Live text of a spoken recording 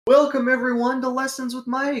Welcome everyone to Lessons with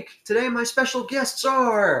Mike. Today my special guests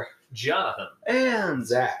are Jonathan and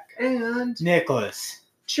Zack and Nicholas.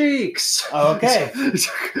 Cheeks. Okay.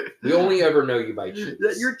 We only ever know you by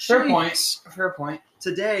cheeks. Your Fair point. Cheeks. Fair point.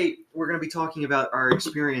 Today we're going to be talking about our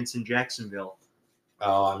experience in Jacksonville.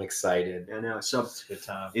 Oh, I'm excited. I know. So It's a good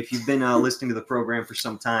time. if you've been listening to the program for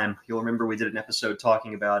some time, you'll remember we did an episode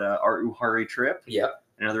talking about our Uhari trip. Yep.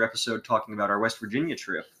 Another episode talking about our West Virginia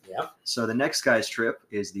trip. Yep. So the next guy's trip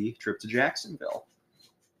is the trip to Jacksonville.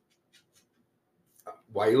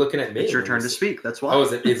 Why are you looking at me? It's your turn to speak. That's why. Oh,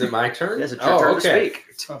 is it my turn? Yes, it's your turn to speak.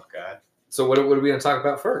 Oh God. So what are we going to talk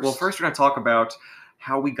about first? Well, first we're going to talk about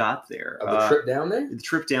how we got there. The trip down there? The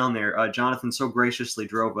trip down there. Jonathan so graciously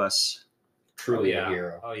drove us. Truly Oh, yeah. a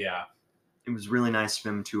hero. Oh yeah. It was really nice of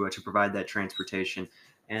him to provide that transportation.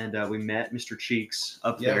 And we met Mr. Cheeks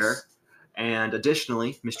up Yes. there. And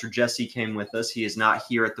additionally, Mr. Jesse came with us. He is not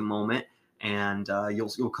here at the moment, and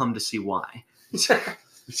you'll come to see why.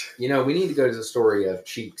 You know, we need to go to the story of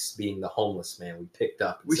Cheeks being the homeless man we picked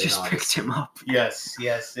up. in We St. just Augustine. picked him up. Yes.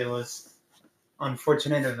 It was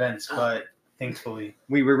unfortunate events, but thankfully,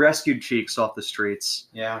 We rescued Cheeks off the streets.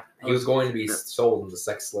 yeah. He was going to be sold into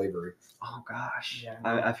sex slavery. Oh gosh, Yeah.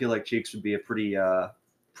 I feel like Cheeks would be a pretty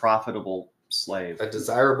profitable slave. A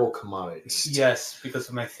desirable commodity. Yes, because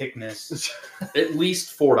of my thickness. At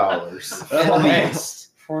least $4. At least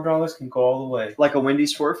 $4 can go all the way. Like a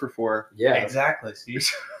Wendy's 4 for $4. Yeah. Exactly. See.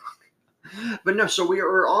 But no, so we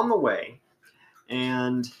were on the way,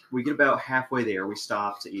 and we get about halfway there. We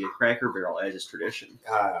stop to eat a Cracker Barrel, as is tradition.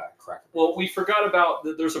 Crap. Well, we forgot about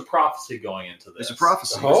that. There's a prophecy going into this. There's a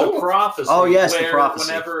prophecy. Oh. There's a prophecy. Oh, yes, the where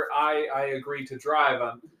prophecy. Whenever I agree to drive,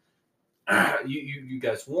 you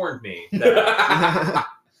guys warned me that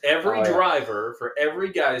every Oh, yeah. driver for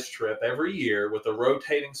every guy's trip every year with a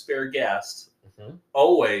rotating spare guest Mhm.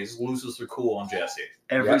 always loses their cool on Jesse.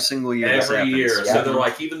 Every Yep. single year. this Every happens. year. Yeah. So they're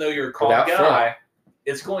like, even though you're a calm Without guy,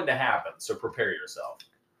 it's going to happen. So prepare yourself.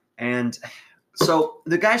 And so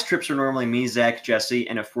the guys' trips are normally me, Zach, Jesse,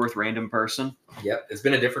 and a fourth random person. Yep. It's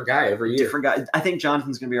been a different guy every year. Different guy. I think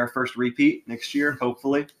Jonathan's going to be our first repeat next year,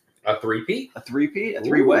 hopefully. A three-peat? A three-peat, a Ooh.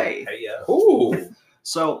 three-way. Hey, yeah. Ooh.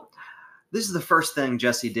 So this is the first thing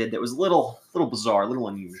Jesse did that was a little bizarre, a little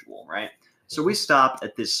unusual, right? So we stopped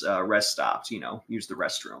at this rest stop to, use the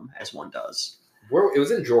restroom, as one does. It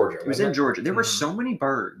was in Georgia. It was in Georgia. There were so many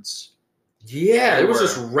birds. Yeah, They there was were.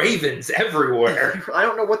 just ravens everywhere. I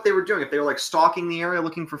don't know what they were doing. If they were like stalking the area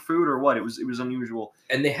looking for food or what. It was unusual.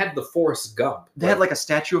 And they had the Forrest Gump. They had like a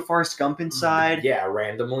statue of Forrest Gump inside Yeah,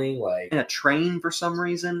 randomly. Like, and a train for some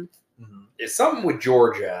reason. Mhm. it's something with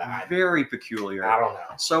Georgia. Very peculiar. I don't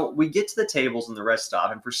know. So we get to the tables in the rest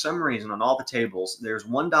stop, and for some reason on all the tables, there's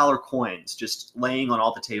 $1 coins just laying on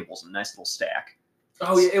all the tables in a nice little stack.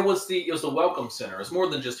 Oh yeah, it was the welcome center. It's more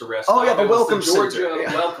than just a restaurant. Oh, yeah, the It was welcome Georgia center,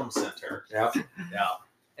 yeah. Welcome Center. Yep. Yeah,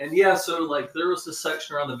 and yeah, so like there was this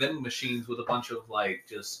section around the vending machines with a bunch of like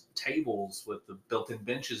just tables with the built-in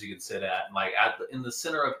benches you could sit at, and like in the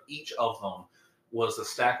center of each of them was a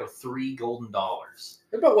stack of $3 golden.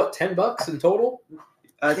 About what, $10 in total?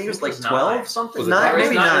 I think it was like It was 12 9. something. Was it Nine, nine?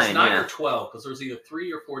 maybe It was 9. nine Yeah. or 12 because there was either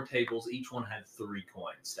 3 or 4 tables. Each one had 3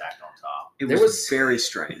 coins stacked on top. It There was was- very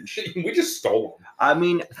strange. We just stole I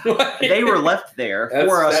mean, them. they were left there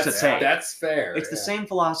for us to take. That's fair. It's the yeah. same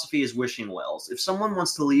philosophy as wishing wells. If someone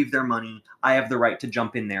wants to leave their money, I have the right to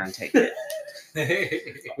jump in there and take it.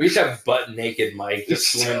 We used to have butt naked Mike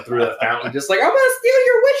just swimming through the fountain, just like, I'm gonna steal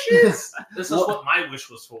your wishes. This is What- what my wish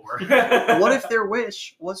was for. What if their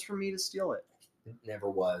wish was for me to steal it? It never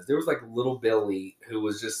was. There was like little Billy who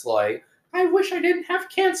was just like, I wish I didn't have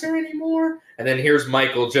cancer anymore. And then here's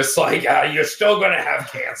Michael just like, you're still gonna have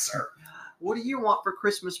cancer. What do you want for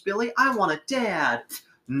Christmas, Billy? I want a dad.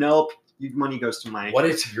 Nope. Your money goes to Mike. What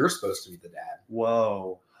if you're supposed to be the dad?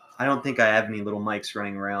 Whoa. I don't think I have any little mics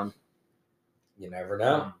running around. You never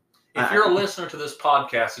know. If you're a listener to this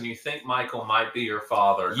podcast and you think Michael might be your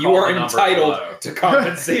father, You call are the number entitled below. to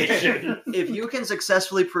compensation. If you can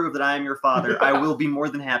successfully prove that I am your father, I will be more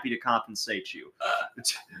than happy to compensate you.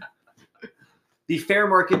 The fair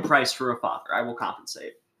market price for a father, I will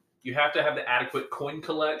compensate. You have to have the adequate coin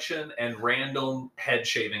collection and random head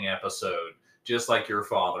shaving episode, just like your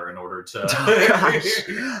father, in order to Oh,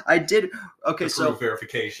 gosh. I did. Okay, prove so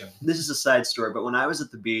verification. this is a side story, but when I was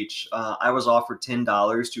at the beach, I was offered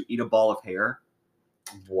 $10 to eat a ball of hair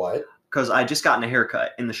What? because I just gotten a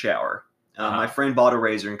haircut in the shower. My friend bought a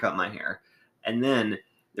razor and cut my hair. And then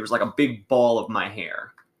there was like a big ball of my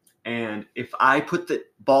hair. And if I put the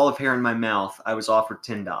ball of hair in my mouth, I was offered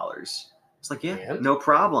 $10. It's like, yeah, And? no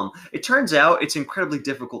problem. It turns out it's incredibly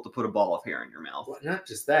difficult to put a ball of hair in your mouth. Well, not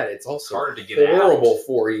just that, it's also hard to get horrible out.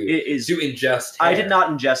 for you It is. to ingest hair. I did not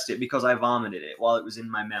ingest it because I vomited it while it was in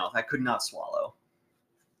my mouth. I could not swallow.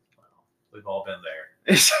 We've all been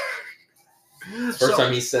there. First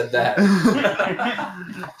time he said that.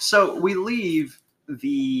 So we leave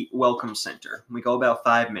the welcome center. We go about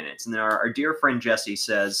 5 minutes, and then our dear friend Jesse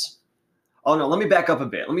says, "Oh no, let me back up a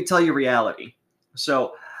bit. Let me tell you reality."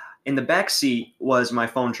 So in the back seat was my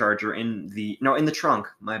phone charger. In the trunk,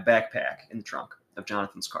 my backpack in the trunk of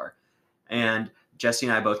Jonathan's car, and Jesse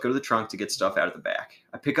and I both go to the trunk to get stuff out of the back.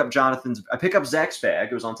 I pick up Zack's bag.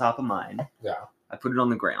 It was on top of mine. Yeah. I put it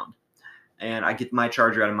on the ground, and I get my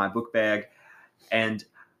charger out of my book bag. And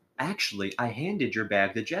actually, I handed your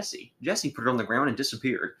bag to Jesse. Jesse put it on the ground and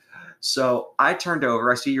disappeared. So I turned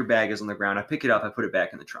over. I see your bag is on the ground. I pick it up. I put it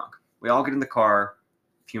back in the trunk. We all get in the car.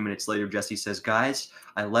 A few minutes later, Jesse says, "Guys,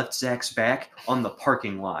 I left Zack's bag on the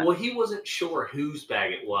parking lot." Well, he wasn't sure whose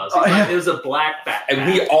bag it was. He's like, it was a black bag.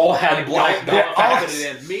 And we all had black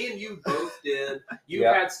backpacks. Me and you both did. You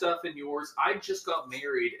Yep. had stuff in yours. I just got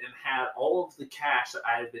married and had all of the cash that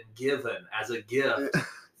I had been given as a gift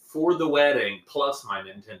for the wedding, plus my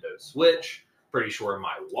Nintendo Switch. Pretty sure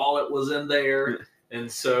my wallet was in there.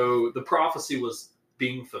 And so the prophecy was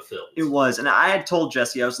being fulfilled. It was. And I had told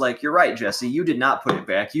Jesse, I was like, "You're right, Jesse. You did not put it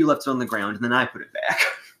back. You left it on the ground, and then I put it back."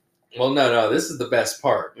 Well, no. This is the best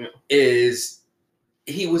part. Yeah. Is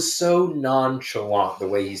he was so nonchalant the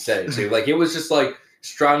way he said it too. Like it was just like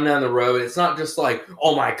driving down the road. It's not just like,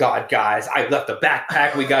 "Oh my God, guys, I left the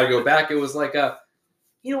backpack. We got to go back." It was like I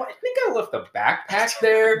think I left the backpack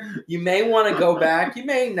there. You may want to go back. You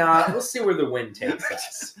may not. We'll see where the wind takes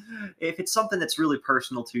us. If it's something that's really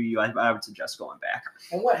personal to you, I would suggest going back.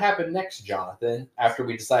 And what happened next, Jonathan, after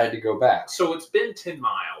we decided to go back? So it's been 10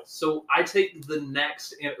 miles. So I take the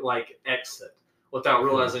next exit without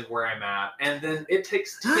realizing where I'm at. And then it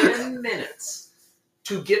takes 10 minutes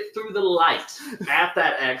to get through the light at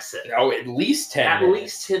that exit. Oh, at least 10 At minutes.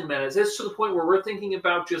 least 10 minutes. It's to the point where we're thinking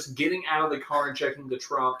about just getting out of the car and checking the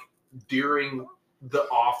trunk during the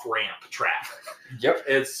off-ramp traffic. Yep.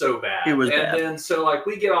 It's so bad. It was and bad. then so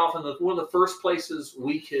we get off, and one of the first places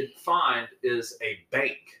we could find is a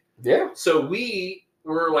bank. Yeah. So we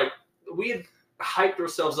had hyped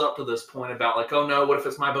ourselves up to this point about oh no, what if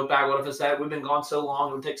it's my book bag? What if it's that? We've been gone so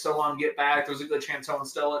long, it would take so long to get back. There's a good chance someone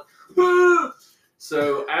stole it.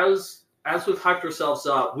 So as we've hyped ourselves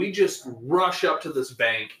up, we just rush up to this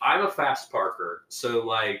bank. I'm a fast parker,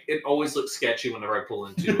 so it always looks sketchy whenever I pull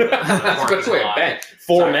into it. Especially a bank.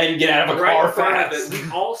 Four men get out of a Right car in front of fast. it,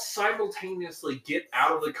 we all simultaneously get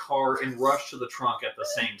out of the car and rush to the trunk at the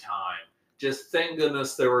same time. Just thank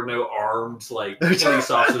goodness there were no armed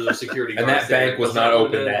police officers or security guards. And that bank was not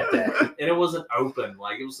open that day. And it wasn't open.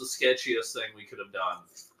 It was the sketchiest thing we could have done.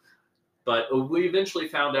 But we eventually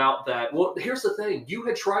found out that, well, here's the thing. You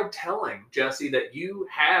had tried telling Jesse that you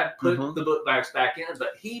had put the book bags back in, but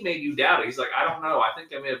he made you doubt it. He's like, "I don't know. I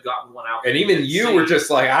think I may have gotten one out." And even you were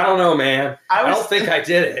just like, "I don't know, man. I don't think I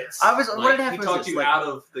did it." What had happened he talked you out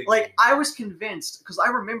of the I was convinced because I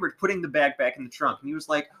remembered putting the bag back in the trunk, and he was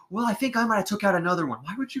like, "Well, I think I might have took out another one.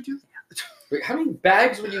 Why would you do that?" Wait, how many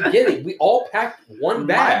bags were you getting? We all packed one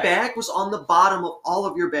bag. My bag was on the bottom of all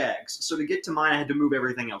of your bags, so to get to mine, I had to move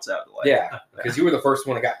everything else out of the way. Yeah, because you were the first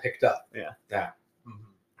one that got picked up. Yeah. Mm-hmm.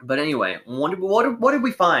 But anyway, what did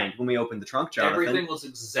we find when we opened the trunk, Jonathan? Everything was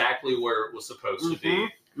exactly where it was supposed to be.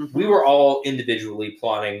 Mm-hmm. We were all individually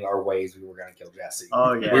plotting our ways we were going to kill Jesse.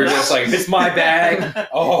 Oh yeah. We were just like, "It's my bag.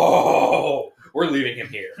 Oh, we're leaving him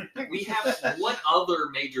here." We have one other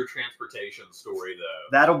major transportation story,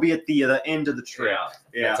 though. That'll be at the end of the trip.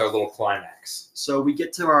 Yeah. That's our little climax. So we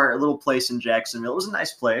get to our little place in Jacksonville. It was a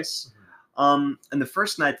nice place. And the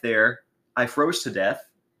first night there, I froze to death,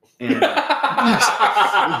 and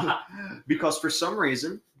because for some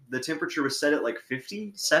reason the temperature was set at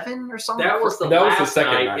 57 or something. That was the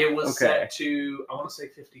second night. It was set to, I want to say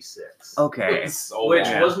 56. Okay. Which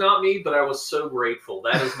was not me, but I was so grateful.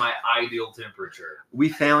 That is my ideal temperature. We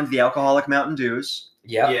found the alcoholic Mountain Dews.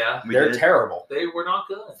 Yeah. They're terrible. They were not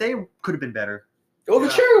good. They could have been better. Well, the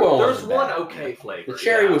cherry one There's one okay flavor. The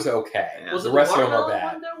cherry was okay. Was the it rest the of them are watermelon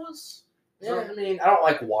bad. one that was? Yeah, I mean, I don't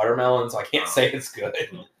like watermelon, so I can't say it's good.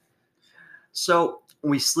 So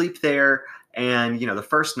we sleep there, and the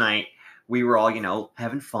first night we were all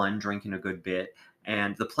having fun, drinking a good bit,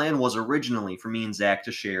 and the plan was originally for me and Zack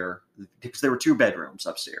to share because there were 2 bedrooms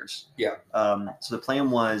upstairs. Yeah. So the plan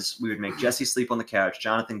was we would make Jesse sleep on the couch,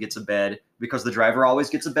 Jonathan gets a bed because the driver always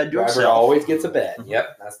gets a bed to himself. Driver always gets a bed.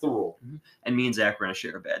 Yep, that's the rule. And me and Zack were going to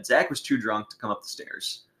share a bed. Zack was too drunk to come up the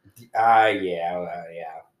stairs. Yeah.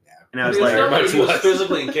 And I was It's like, not Very that much he was was.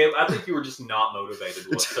 physically incapable. I think you were just not motivated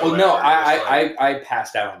whatsoever. Well, no, Just like- I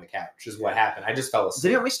passed out on the couch. Is what happened. I just fell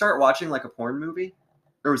asleep. didn't we start watching like a porn movie?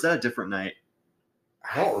 Or was that a different night?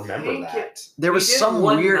 I don't remember think that. There we was did some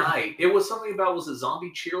one weird. night. It was something about, was it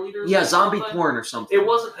zombie cheerleaders? Yeah, or zombie something? porn or something. It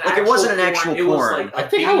wasn't Like, it wasn't an actual It was porn. like I a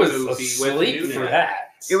think I B was movie with asleep nudity. for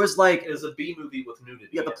that. It was like, It was a B movie with nudity.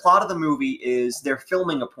 yeah, the in it. plot of the movie is they're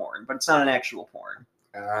filming a porn, but it's not an actual porn.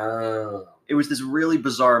 Oh. It was this really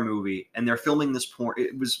bizarre movie, and they're filming this porn.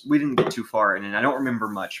 We didn't get too far in it. I don't remember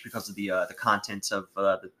much because of the contents of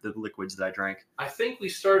the liquids that I drank. I think we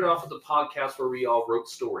started off with the podcast where we all wrote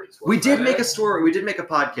stories. We Wasn't did that make it? a story. We did make a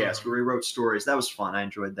podcast where we wrote stories. That was fun. I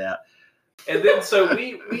enjoyed that. And then so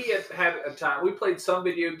we had a time. We played some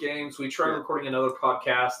video games. We tried recording another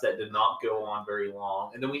podcast that did not go on very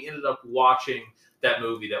long, and then we ended up watching that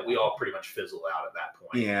movie that we all pretty much fizzled out at that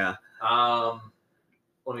point. Yeah.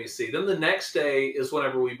 Let me see. Then the next day is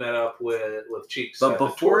whenever we met up with Cheeks But at the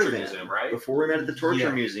before Torture then, Museum, right? Before we met at the Torture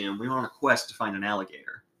Yeah. Museum, we were on a quest to find an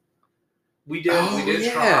alligator. We did. Oh, we did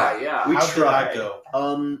yeah. try. Yeah. We How did tried. that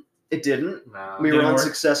go? It didn't. No. We were Didn't work?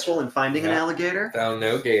 unsuccessful in finding an Yeah. alligator. Found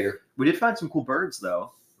no gator. We did find some cool birds,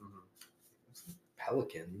 though. Mhm.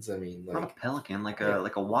 Pelicans. I mean, Not a like pelican, like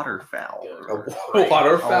a waterfowl. Yeah. a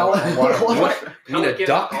waterfowl. Oh, What? You mean a Pelicans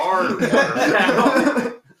duck? are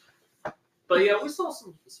waterfowl. But yeah, we saw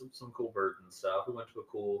some cool birds and stuff. We went to a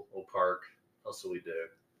cool little park. What else did we do?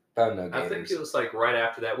 Found no I think gators. it was like right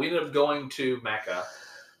after that. We ended up going to Mecca.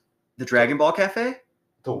 The Dragon Ball Cafe?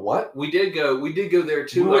 The what? We did go there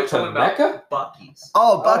too. We went I'm talking to about Mecca? Buc-ee's.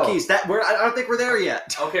 Oh, Buc-ee's. I don't think we're there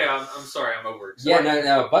yet. Okay, I'm sorry. I'm over. Yeah,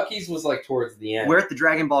 no. Bucky's was like towards the end. We're at the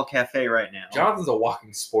Dragon Ball Cafe right now. Jonathan's a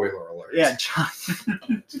walking spoiler alert. Yeah,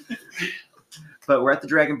 John. But we're at the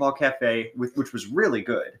Dragon Ball Cafe, which was really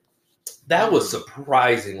good. That was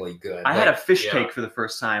surprisingly good. I had a fish Yeah. cake for the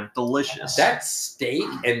first time. Delicious. that steak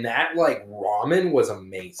and that like ramen was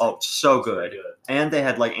amazing. Oh, so good. Good. And they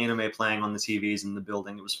had like anime playing on the TVs in the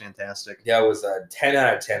building. It was fantastic. Yeah, it was a 10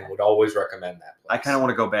 out of 10. Would always recommend that place. I kind of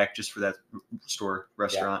want to go back just for that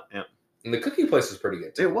restaurant. Yeah. And the cookie place was pretty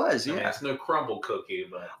good too. It was, I mean, yeah. it's no crumble cookie,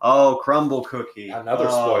 but Oh, crumble cookie. Another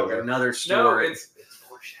Oh, spoiler. Another no, story. it's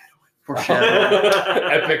foreshadowing.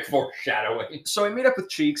 Foreshadowing. Epic foreshadowing. So we meet up with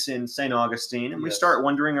Cheeks in St. Augustine, and we Yes. start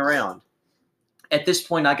wandering around. At this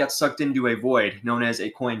point, I got sucked into a void known as a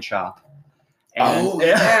coin shop. And Oh,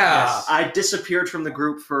 yeah. I disappeared from the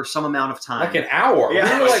group for some amount of time. Like an hour.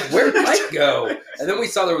 Yeah. We were like, where did Mike go? And then we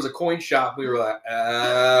saw there was a coin shop. We were like,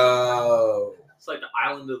 oh. It's like the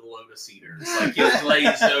island of the Lotus Eaters. Like it's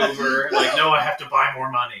glazed over. Like, no, I have to buy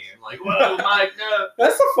more money. I'm like, whoa, Mike, no.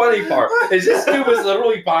 That's the funny part. Is this dude was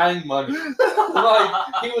literally buying money. Like,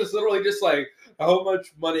 he was literally just like, how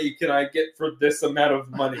much money can I get for this amount of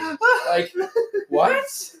money? Like, what?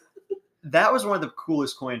 That was one of the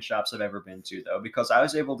coolest coin shops I've ever been to, though, because I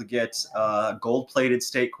was able to get gold-plated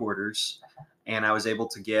state quarters, and I was able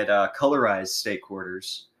to get colorized state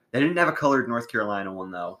quarters. They didn't have a colored North Carolina one,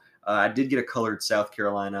 though. I did get a colored South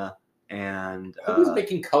Carolina and Who was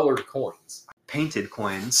making colored coins? painted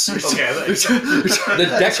coins. Okay,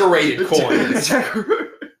 The decorated coins.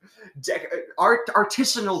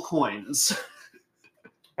 Artisanal coins.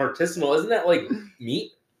 Artisanal. Isn't that like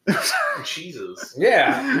meat? Jesus.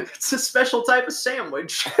 Yeah. It's a special type of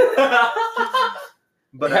sandwich.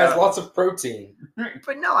 But it has lots of protein.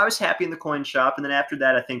 But no, I was happy in the coin shop, and then after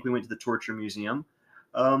that, I think we went to the Torture Museum,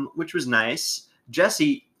 which was nice.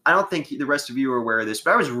 Jesse, I don't think the rest of you are aware of this,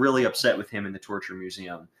 but I was really upset with him in the Torture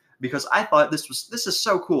Museum because I thought this is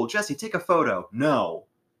so cool. Jesse, take a photo. No.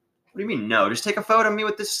 What do you mean no? Just take a photo of me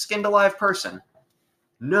with this skinned alive person.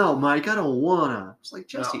 No, Mike, I don't wanna. It's like,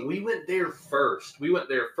 Jesse. No, we went there first. And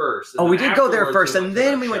Oh, we then did go there afterwards first, and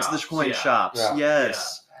then we went to the coin Yeah. shops. Yeah.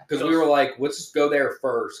 Yes. Because we were like, let's just go there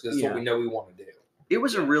first because that's Yeah. what we know we want to do. It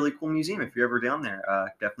was a really cool museum. If you're ever down there,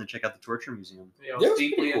 definitely check out the Torture Museum. You know, Yeah, I it was was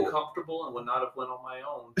deeply pretty cool. uncomfortable and would not have went on my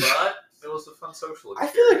own, but it was a fun social I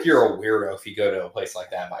experience. feel like you're a weirdo if you go to a place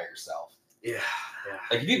like that by yourself. Yeah.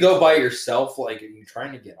 Like if you go by yourself, like are you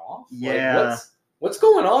trying to get off? Yeah. Like, what's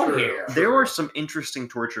going on True. here? There were some interesting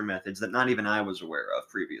torture methods that not even I was aware of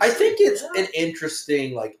previously. I think it's an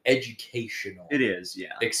interesting, like, educational it is,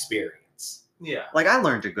 yeah. experience. Yeah. Like I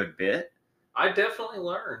learned a good bit. I definitely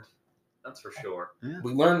learned. That's for sure.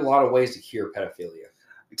 We learned a lot of ways to cure pedophilia.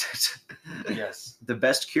 Yes. The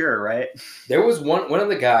best cure, right? There was one of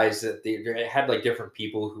the guys that they had like different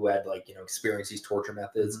people who had like experienced these torture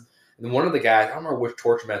methods, and then one of the guys, I don't remember which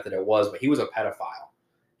torture method it was, but he was a pedophile.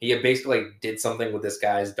 He had basically did something with this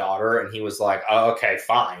guy's daughter, and he was like, "Oh, okay,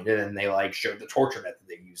 fine," and then they like showed the torture method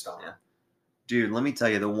they used on him. Dude, let me tell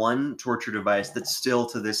you, the one torture device that's still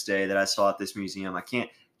to this day that I saw at this museum,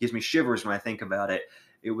 gives me shivers when I think about it.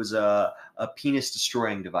 It was a penis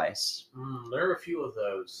destroying device. There are a few of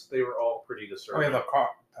those. They were all pretty Oh, disturbing. yeah, the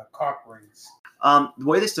cock rings. The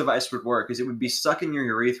way this device would work is it would be stuck in your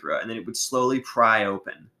urethra, and then it would slowly pry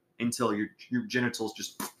open until your genitals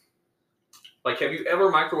just... Like, have you ever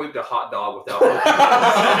microwaved a hot dog without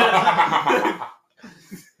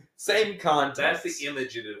Same context. That's the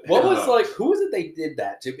image it is. What was like? Who was it they did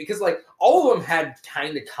that to? Because like all of them had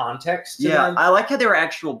kind of context. To Yeah, them. I like how there were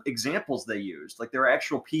actual examples they used. Like there were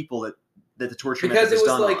actual people that the torture Because method was it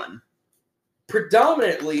was done like on.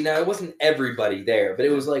 Predominantly, now it wasn't everybody there, but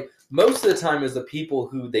it was like most of the time, is the people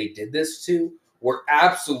who they did this to were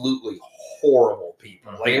absolutely horrible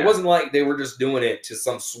people. Like it wasn't like they were just doing it to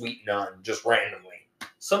some sweet nun just randomly.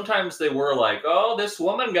 Sometimes they were like, "Oh, this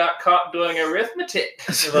woman got caught doing arithmetic.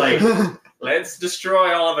 Like, let's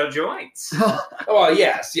destroy all of her joints." Oh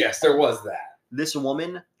yes, there was that. This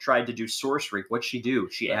woman tried to do sorcery. What'd she do?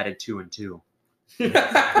 She added 2 and 2.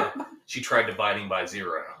 She tried dividing by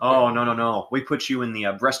 0. Oh, no. We put you in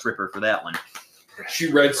the breast ripper for that one.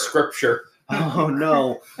 She read scripture. Oh,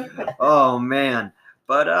 no. Oh, man.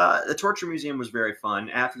 But the Torture Museum was very fun.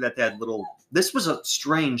 After that, they had little... This was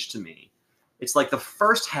strange to me. It's like the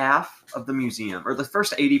first half of the museum, or the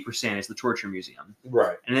first 80% is the Torture Museum.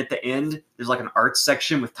 Right. And at the end, there's like an art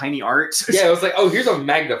section with tiny art. Yeah, it was like, oh, here's a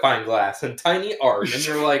magnifying glass and tiny art. And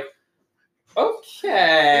you're like,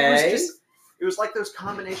 okay. It was like those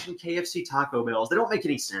combination KFC Taco Bells. They don't make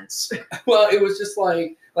any sense. Well, it was just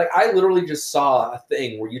like I literally just saw a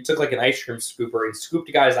thing where you took like an ice cream scooper and scooped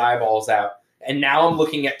a guy's eyeballs out, and now I'm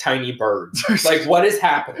looking at tiny birds. Like, what is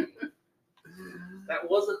happening? That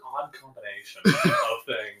was an odd combination of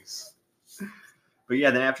things. But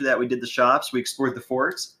yeah, then after that, we did the shops. We explored the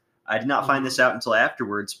forts. I did not find this out until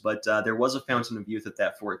afterwards, but there was a fountain of youth at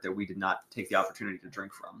that fort that we did not take the opportunity to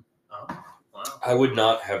drink from. Oh, wow. I would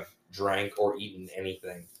not have drank or eaten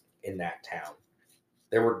anything in that town.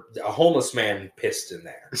 There were a homeless man pissed in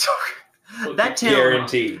there. That town,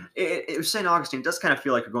 guaranteed. It was St. Augustine. It does kind of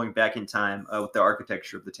feel like you're going back in time with the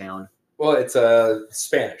architecture of the town. Well, it's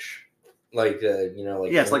Spanish, like yeah,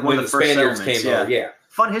 it's like one when of the first Spaniards settlements, came over. Yeah.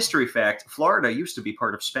 Fun history fact: Florida used to be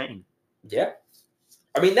part of Spain. Yeah.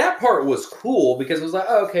 I mean, that part was cool because it was like,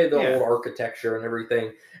 oh, okay, the old architecture and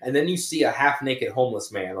everything. And then you see a half-naked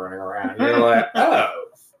homeless man running around. And you're like, oh.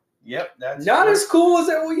 Yep. That's not as cool as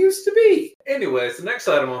it used to be. Anyways, the next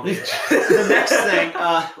item on the The next thing,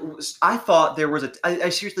 I thought there was I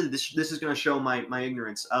seriously, this is going to show my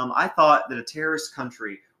ignorance. I thought that a terrorist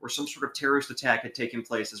country or some sort of terrorist attack had taken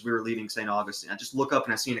place as we were leaving St. Augustine. I just look up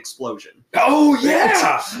and I see an explosion. Oh,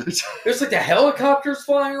 yeah! There's like the helicopters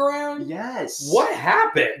flying around? Yes. What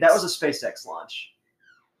happened? That was a SpaceX launch.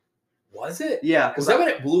 Was it? Yeah. Was that when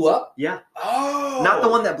it blew up? Yeah. Oh. Not the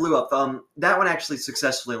one that blew up. That one actually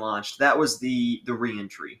successfully launched. That was the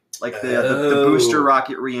re-entry. Like the booster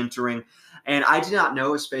rocket re-entering. And I did not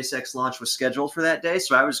know a SpaceX launch was scheduled for that day,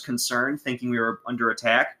 so I was concerned, thinking we were under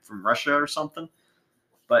attack from Russia or something.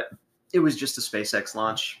 But it was just a SpaceX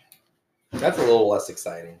launch. That's a little less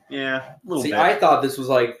exciting. Yeah, a little bit. bit. I thought this was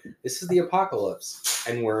like, this is the apocalypse,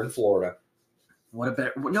 and we're in Florida.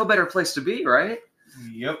 No better place to be, right?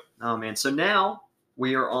 Yep. Oh, man. So now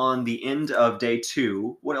we are on the end of day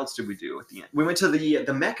 2. What else did we do at the end? We went to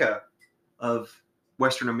the Mecca of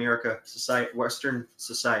Western America society, Western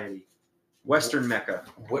Mecca.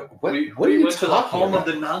 What we are you went to the home about?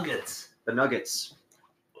 of the Nuggets. The Nuggets.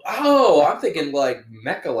 Oh, I'm thinking like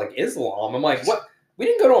Mecca, like Islam. I'm like, what? We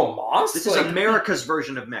didn't go to a mosque? This is America's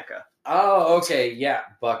version of Mecca. Oh, okay. Yeah,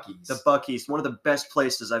 Buc-ee's. The Buc-ee's, one of the best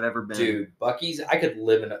places I've ever been. Dude, Buc-ee's, I could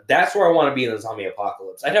live in that's where I want to be in the zombie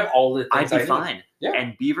apocalypse. I'd have all the things I'd be I fine. need. Yeah.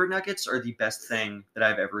 And beaver nuggets are the best thing that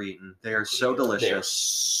I've ever eaten. They are so delicious. They're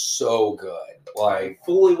so good. Like, I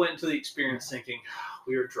fully went into the experience thinking,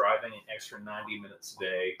 we are driving an extra 90 minutes a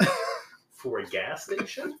day for a gas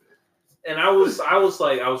station. And I was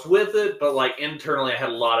with it, but like internally I had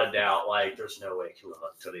a lot of doubt. Like, there's no way it can live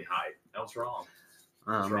up to the hype. I was wrong.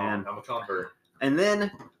 Oh, man. I'm a convert. And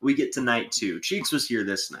then we get to night 2. Cheeks was here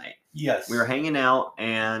this night. Yes. We were hanging out,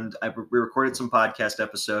 and we recorded some podcast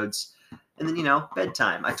episodes. And then,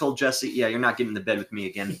 bedtime. I told Jesse, yeah, you're not getting in the bed with me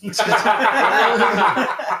again. well,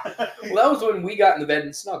 that was when we got in the bed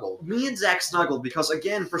and snuggled. Me and Zack snuggled because,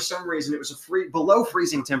 again, for some reason, it was below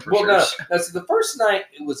freezing temperatures. Well, no. So the first night,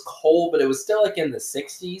 it was cold, but it was still like in the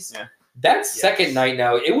 60s. Yeah. That second night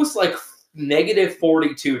now, it was like negative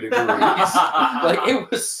 42 degrees. Like, it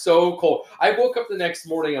was so cold. I woke up the next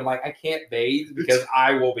morning. I'm like, I can't bathe because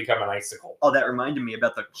I will become an icicle. Oh, that reminded me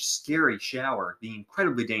about the scary shower, the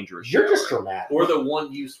incredibly dangerous You're shower. just dramatic. Or the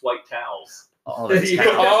one-use white towels. Oh, that's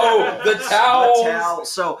Oh, the towels. The towel.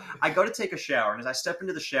 So I go to take a shower, and as I step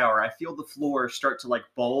into the shower, I feel the floor start to like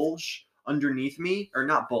bulge underneath me, or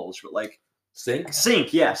not bulge, but like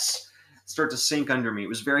Sink? Yes, start to sink under me. It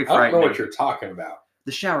was very I don't frightening. know what you're talking about.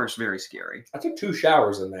 The shower is very scary. I took 2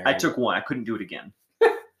 showers in there. I took one. I couldn't do it again.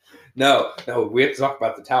 No, we have to talk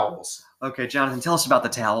about the towels. Okay, Jonathan, tell us about the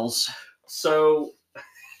towels. So,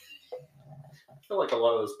 I feel like a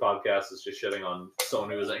lot of this podcast is just shitting on someone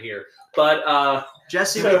who isn't here. But,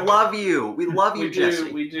 Jesse, So- we love you. We love you,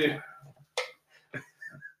 Jesse. We do.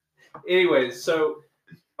 Anyways, so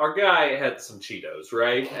our guy had some Cheetos,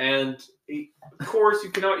 right? And of course, you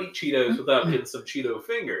cannot eat Cheetos without getting some Cheeto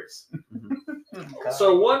fingers.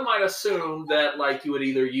 So one might assume that like you would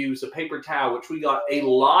either use a paper towel, which we got a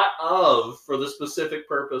lot of for the specific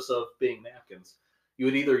purpose of being napkins. You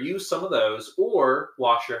would either use some of those or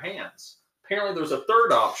wash your hands. Apparently there's a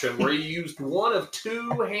third option where you used one of 2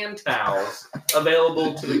 hand towels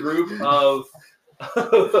available to the group of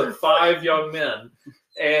 5 young men.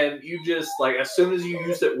 And you just, like, as soon as you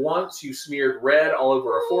used it once, you smeared red all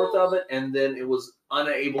over a fourth of it, and then it was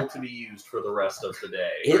unable to be used for the rest of the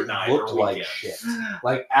day or It night looked or like weekend. shit.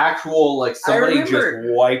 Like actual, like somebody just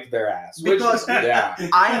remember- wiped their ass. Because yeah.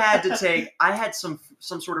 I had some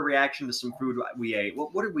sort of reaction to some food we ate.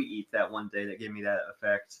 What did we eat that one day that gave me that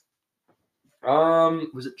effect?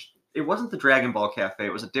 Was it? It wasn't the Dragon Ball Cafe.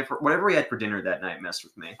 It was a different. Whatever we had for dinner that night messed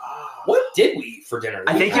with me. What did we eat for dinner?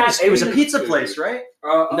 I think it was a pizza place, right?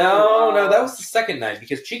 No, that was the second night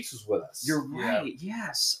because Cheeks was with us. You're right.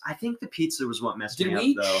 Yes, I think the pizza was what messed Did me we up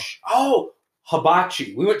eat? though. Oh,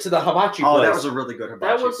 hibachi. We went to the hibachi Oh, place. that was a really good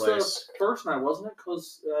hibachi That was place. the first night, wasn't it?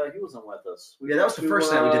 Because he wasn't with us. Yeah, that was the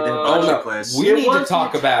first night we did the Oh, hibachi no. place. We It need to was-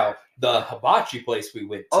 talk about the hibachi place we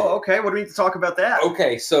went to. Oh, okay. What do we need to talk about that?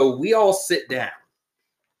 Okay, so we all sit down.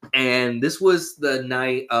 And this was the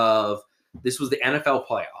night of, this was the NFL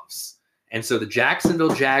playoffs. And so the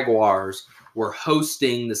Jacksonville Jaguars were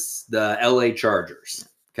hosting the LA Chargers.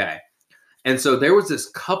 Okay. And so there was this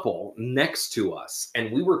couple next to us,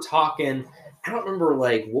 and we were talking. I don't remember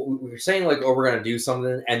like what we were saying, like, oh, we're going to do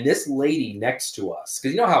something. And this lady next to us,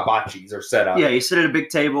 because you know how hibachis are set up. Yeah, you sit at a big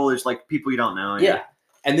table. There's like people you don't know. Yeah.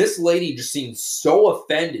 And this lady just seemed so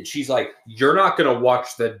offended. She's like, "You're not going to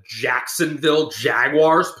watch the Jacksonville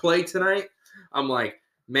Jaguars play tonight?" I'm like,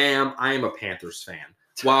 "Ma'am, I am a Panthers fan.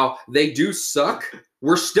 While they do suck,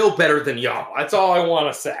 we're still better than y'all." That's all I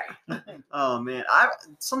want to say. Oh man,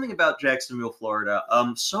 something about Jacksonville, Florida.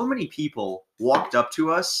 So many people walked up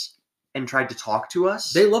to us and tried to talk to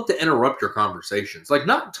us. They love to interrupt your conversations. Like,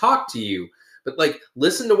 not talk to you, but like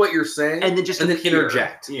listen to what you're saying and then just appear.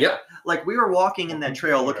 interject. Yeah. Yep. Like we were walking in that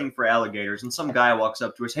trail looking for alligators, and some guy walks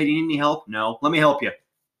up to us. Hey, do you need any help? No. Let me help you.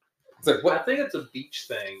 It's like, Well, I what? think it's a beach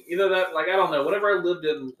thing. Either that, like, I don't know. Whenever I lived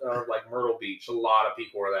in like Myrtle Beach, a lot of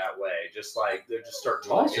people were that way. Just like they just start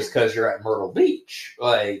Well, talking. it's just because you're at Myrtle Beach.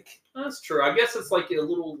 Like, That's true. I guess it's like a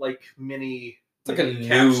little like mini. it's like a mini new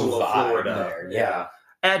capsule of vibe Florida. there. Yeah.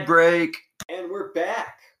 Ad break. And we're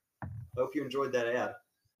back. Hope you enjoyed that ad.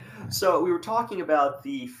 So we were talking about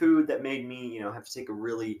the food that made me, have to take a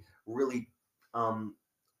really, really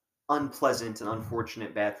unpleasant and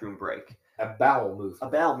unfortunate bathroom break. A bowel movement. A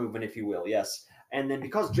bowel movement, if you will, yes. And then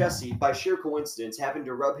because Jesse, by sheer coincidence, happened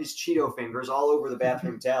to rub his Cheeto fingers all over the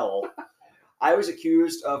bathroom towel, I was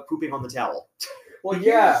accused of pooping on the towel. Well,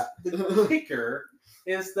 Yeah. The kicker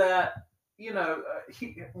is that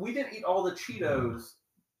we didn't eat all the Cheetos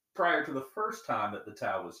prior to the first time that the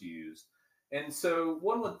towel was used, and so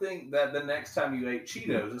one would think that the next time you ate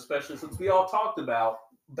Cheetos, especially since we all talked about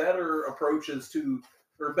better approaches to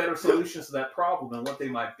or better solutions to that problem and what they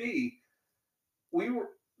might be,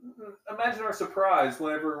 imagine our surprise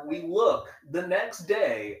whenever we look the next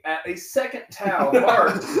day at a second towel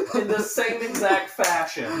marked in the same exact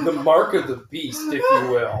fashion. The mark of the beast, if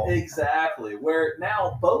you will. Exactly. Where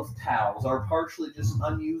now both towels are partially just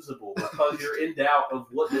unusable because you're in doubt of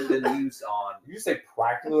what they've been used on. You say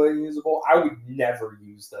practically unusable? I would never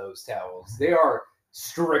use those towels. They are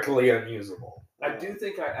strictly unusable. I do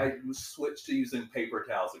think I switched to using paper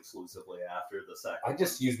towels exclusively after the second. I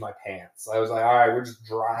just used my pants. I was like, all right, we're just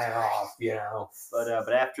drying off,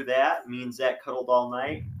 But after that, me and Zack cuddled all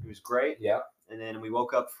night. It was great. Yep. And then we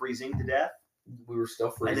woke up freezing to death. We were still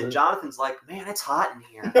freezing. And then Jonathan's like, "Man, it's hot in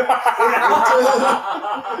here."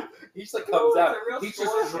 He just like comes out. It's a real He's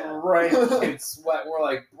just sweat. drenched in sweat. We're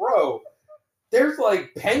like, bro, There's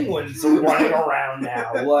like penguins running around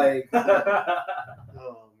now. Like,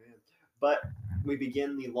 Oh man! But we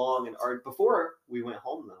begin the long and art. Before we went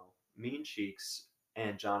home, though, me and Cheeks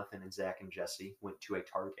and Jonathan and Zack and Jesse went to a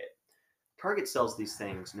Target. Target sells these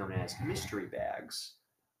things known as mystery bags.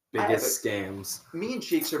 biggest scams. Me and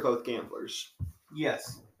Cheeks are both gamblers,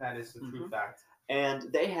 Yes, that is the true fact. and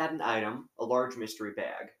they had an item, a large mystery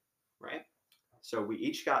bag, right? So we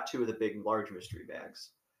each got 2 of the big, large mystery bags.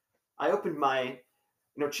 I opened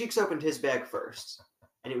Cheeks opened his bag first,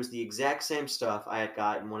 and it was the exact same stuff I had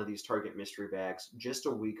got in one of these Target mystery bags just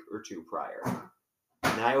a week or 2 prior.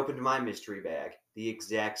 And I opened my mystery bag, the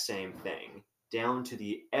exact same thing, down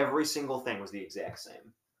to every single thing was the exact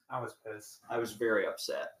same. I was pissed. I was very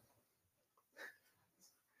upset.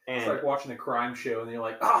 It's And like watching a crime show, and you're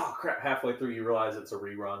like, "Oh crap!" Halfway through, you realize it's a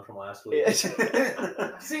rerun from last week.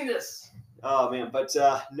 I've seen this. oh man, but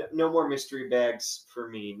no more mystery bags for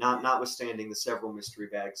me. Notwithstanding the several mystery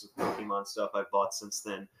bags of Pokemon stuff I've bought since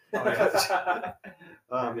then. That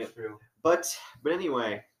Man. is true. But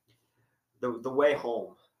anyway, the way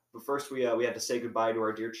home. But first we had to say goodbye to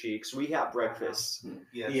our dear Cheeks. We got breakfast,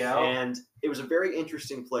 Yes. Yeah. and it was a very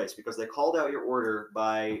interesting place because they called out your order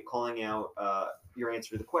by calling out your answer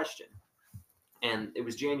to the question. And it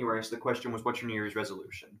was January, so the question was, "What's your New Year's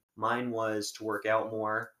resolution?" Mine was to work out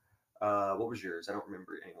more. What was yours? I don't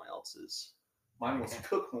remember anyone else's. Mine was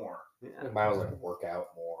cook more. Yeah. Mine was like work out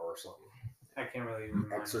more or something. I can't really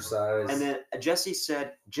remember. Exercise. And then Jesse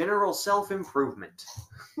said, "General self-improvement."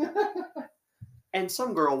 And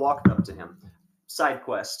some girl walked up to him. Side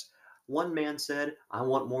quest. One man said, "I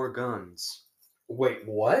want more guns." Wait,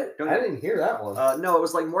 what? I didn't hear that one. No, it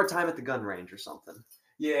was like more time at the gun range or something.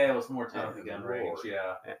 Yeah, it was more time at the Oh, gun Lord. range.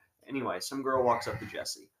 Yeah. Anyway, some girl walks up to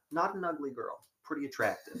Jesse. Not an ugly girl. Pretty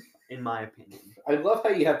attractive, in my opinion. I love how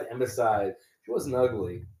you have to emphasize she wasn't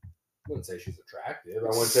ugly. I wouldn't say she's attractive. I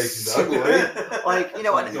wouldn't say she's ugly. Like, you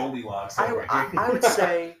know what? Goldilocks. I over would here.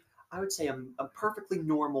 say I'm a perfectly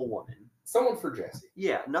normal woman. Someone for Jesse.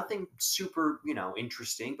 Yeah, nothing super,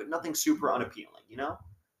 interesting, but nothing super unappealing,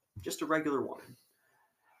 Just a regular woman.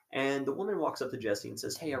 And the woman walks up to Jesse and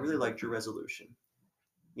says, "Hey, I really liked your resolution."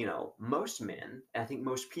 Most men, and I think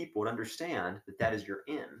most people would understand that is your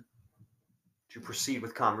in to proceed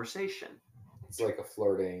with conversation. It's like a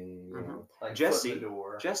flirting, you know. Like, Jesse- foot in the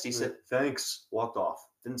door. Jesse said, "Thanks," walked off.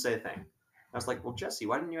 Didn't say a thing. I was like, "Well, Jesse,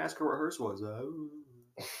 why didn't you ask her what hers was?"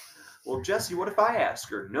 Well, Jesse, what if I ask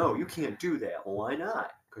her? "No, you can't do that." "Well, why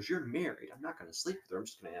not?" "Because you're married. I'm not going to sleep with her. I'm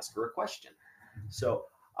just going to ask her a question." So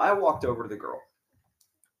I walked over to the girl,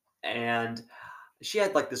 and she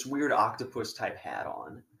had like this weird octopus type hat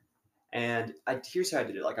on. And here's how I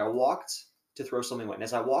did it. Like, I walked to throw something away. And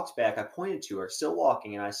as I walked back, I pointed to her, still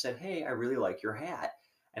walking, and I said, "Hey, I really like your hat."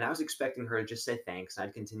 And I was expecting her to just say thanks, and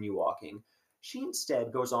I'd continue walking. She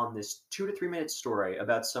instead goes on this 2 to 3 minute story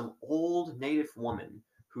about some old native woman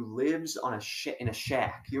who lives on in a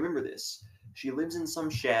shack. You remember this? She lives in some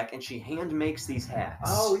shack, and she hand makes these hats.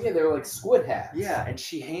 Oh, yeah, they're like squid hats. Yeah, and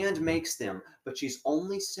she hand makes them, but she's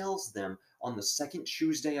only sells them on the second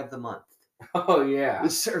Tuesday of the month. Oh, yeah.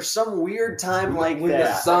 Or some weird time like when that.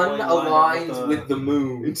 the sun Probably lined aligns up with the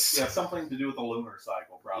moon. Yeah, something to do with the lunar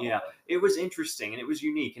cycle, probably. Yeah. It was interesting and it was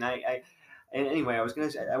unique. And and anyway, I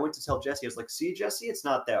went to tell Jesse. I was like, "See, Jesse, it's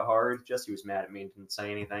not that hard." Jesse was mad at me and didn't say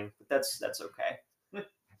anything, but that's okay.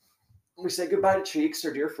 We said goodbye to Cheeks,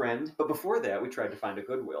 our dear friend. But before that, we tried to find a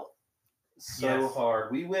Goodwill. So Yes.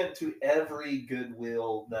 hard. We went to every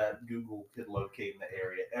Goodwill that Google could locate in the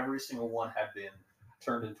area. Every single one had been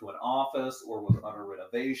turned into an office or was under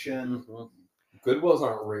renovation. Goodwills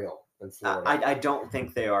aren't real in Florida. I don't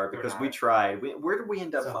think they are because we not. tried. Where did we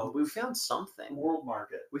end up? So- We found something. World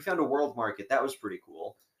Market. We found a World Market. That was pretty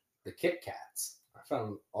cool. The Kit Kats. I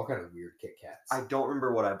found all kind of weird Kit Kats. I don't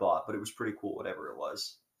remember what I bought, but it was pretty cool, whatever it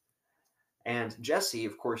was. And Jesse,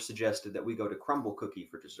 of course, suggested that we go to Crumble Cookie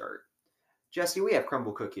for dessert. Jesse, we have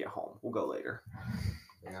Crumble Cookie at home. We'll go later.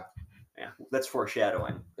 Yeah. Yeah, that's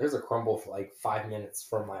foreshadowing. There's a Crumble for like 5 minutes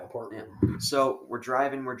from my apartment. So we're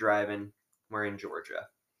driving. We're in Georgia.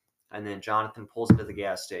 And then Jonathan pulls into the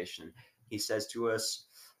gas station. He says to us,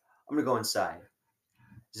 "I'm going to go inside.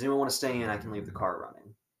 Does anyone want to stay in? I can leave the car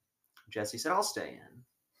running." Jesse said, "I'll stay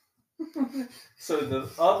in." So the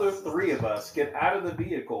other 3 of us get out of the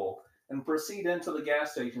vehicle and proceed into the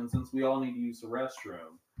gas station since we all need to use the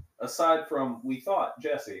restroom. Aside from, we thought,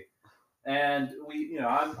 Jesse. And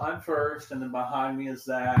I'm first, and then behind me is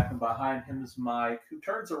Zack, and behind him is Mike, who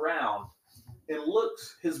turns around and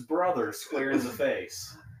looks his brother square in the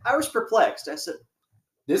face. I was perplexed. I said,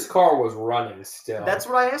 This car was running still. that's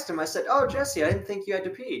what I asked him. I said, "Oh, Jesse, I didn't think you had to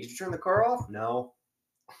pee. Did you turn the car off?" "No."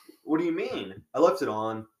 What do you mean? I left it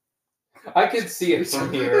on. I could see it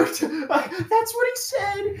from here. That's what he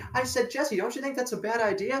said. I said, Jesse, don't you think that's a bad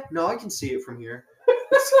idea? No, I can see it from here.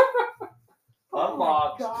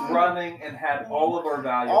 Unlocked, running, and had all of our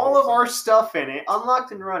valuables. All of our stuff in it,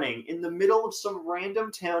 unlocked and running, in the middle of some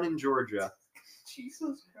random town in Georgia.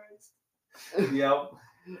 Jesus Christ. Yep.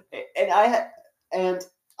 And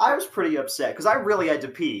I was pretty upset because I really had to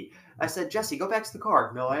pee. I said, Jesse, go back to the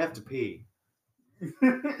car. No, I have to pee.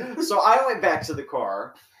 So I went back to the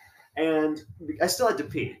car, and I still had to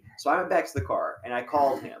pee. So I went back to the car, and I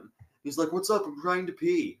called him. He's like, what's up? I'm trying to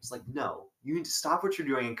pee. It's like, no, you need to stop what you're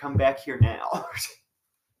doing and come back here now.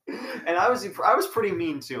 And I was pretty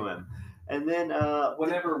mean to him. And then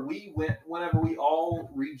whenever we all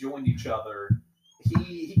rejoined each other,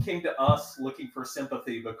 he came to us looking for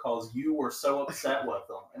sympathy because you were so upset with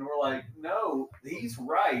him. And we're like, no, he's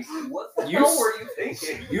right. What the hell were you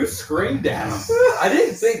thinking? You screamed at him. I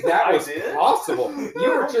didn't think that was possible. You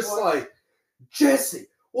were just like, Jesse,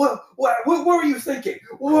 what were you thinking?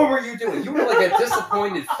 What were you doing? You were like a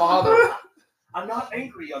disappointed father. I'm not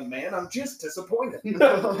angry, young man. I'm just disappointed.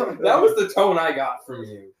 That was the tone I got from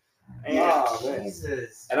you. And,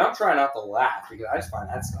 Jesus. And I'm trying not to laugh because I just find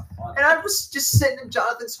that stuff funny. And I was just sitting in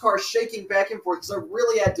Jonathan's car shaking back and forth because I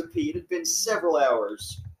really had to pee. It had been several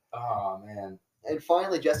hours. Oh, man. And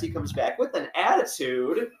finally, Jesse comes back with an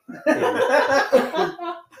attitude. And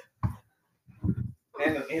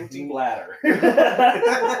an empty bladder.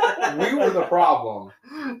 We were the problem.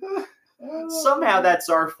 Somehow that's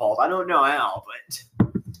our fault. I don't know how, but...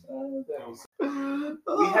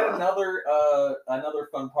 We had another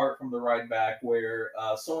fun part from the ride back where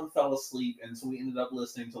someone fell asleep, and so we ended up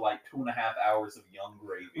listening to like 2.5 hours of Young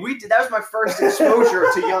Gravy. We did. That was my first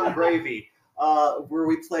exposure to Young Gravy, where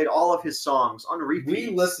we played all of his songs on repeat.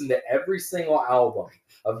 We listened to every single album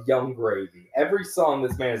of Young Gravy, every song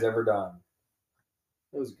this man has ever done.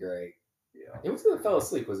 It was great. Yeah. It was who that fell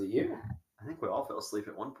asleep. Was it you? I think we all fell asleep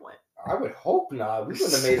at one point. I would hope not. We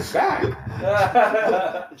wouldn't have made it back.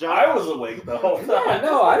 I was awake the whole time. Yeah,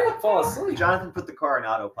 no, I didn't fall asleep. Jonathan put the car in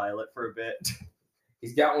autopilot for a bit.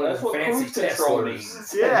 He's got one of That's the what fancy cruise control Teslas.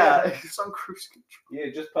 means. Yeah, it's on cruise control.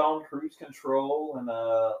 Yeah, just put on cruise control and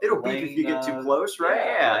It'll beep if you get too close, right?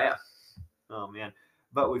 yeah. Yeah. Oh man.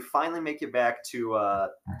 But we finally make it back to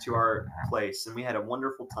our place, and we had a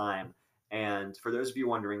wonderful time. And for those of you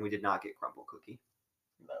wondering, we did not get crumble cookie.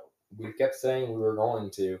 No. We kept saying we were going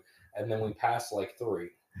to, and then we passed like 3.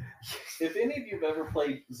 If any of you have ever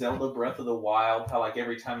played Zelda Breath of the Wild, how like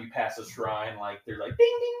every time you pass a shrine, like they're like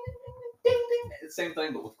ding ding ding ding ding. It's the same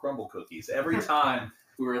thing, but with crumble cookies. Every time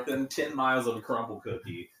we were within 10 miles of a crumble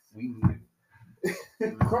cookie, we knew.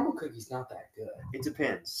 Crumble cookie's not that good. It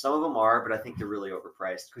depends. Some of them are, but I think they're really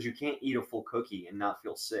overpriced because you can't eat a full cookie and not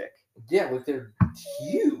feel sick. Yeah, like they're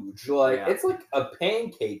huge. Like Yeah. it's like a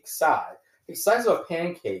pancake size. The size of a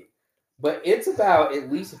pancake, but it's about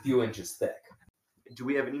at least a few inches thick. Do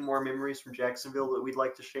we have any more memories from Jacksonville that we'd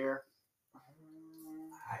like to share?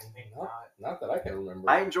 I think Not that I can remember.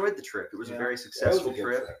 I enjoyed the trip. It was a very successful That was a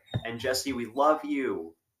good trip. And Jesse, we love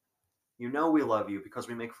you. You know we love you because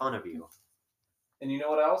we make fun of you. And you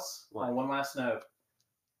know what else? What? One last note.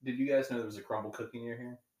 Did you guys know there was a crumble cookie near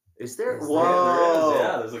here? Is there? Is Whoa.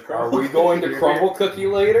 Yeah, there's a Are crumble we going to cookie crumble cookie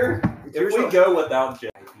later? If we go without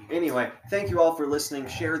Jack. Anyway, thank you all for listening.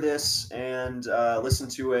 Share this and listen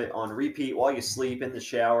to it on repeat while you sleep, in the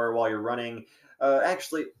shower, while you're running.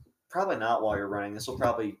 Actually, probably not while you're running. This will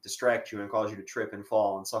probably distract you and cause you to trip and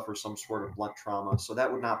fall and suffer some sort of blunt trauma. So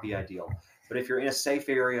that would not be ideal. But if you're in a safe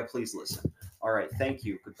area, please listen. All right. Thank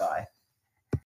you. Goodbye.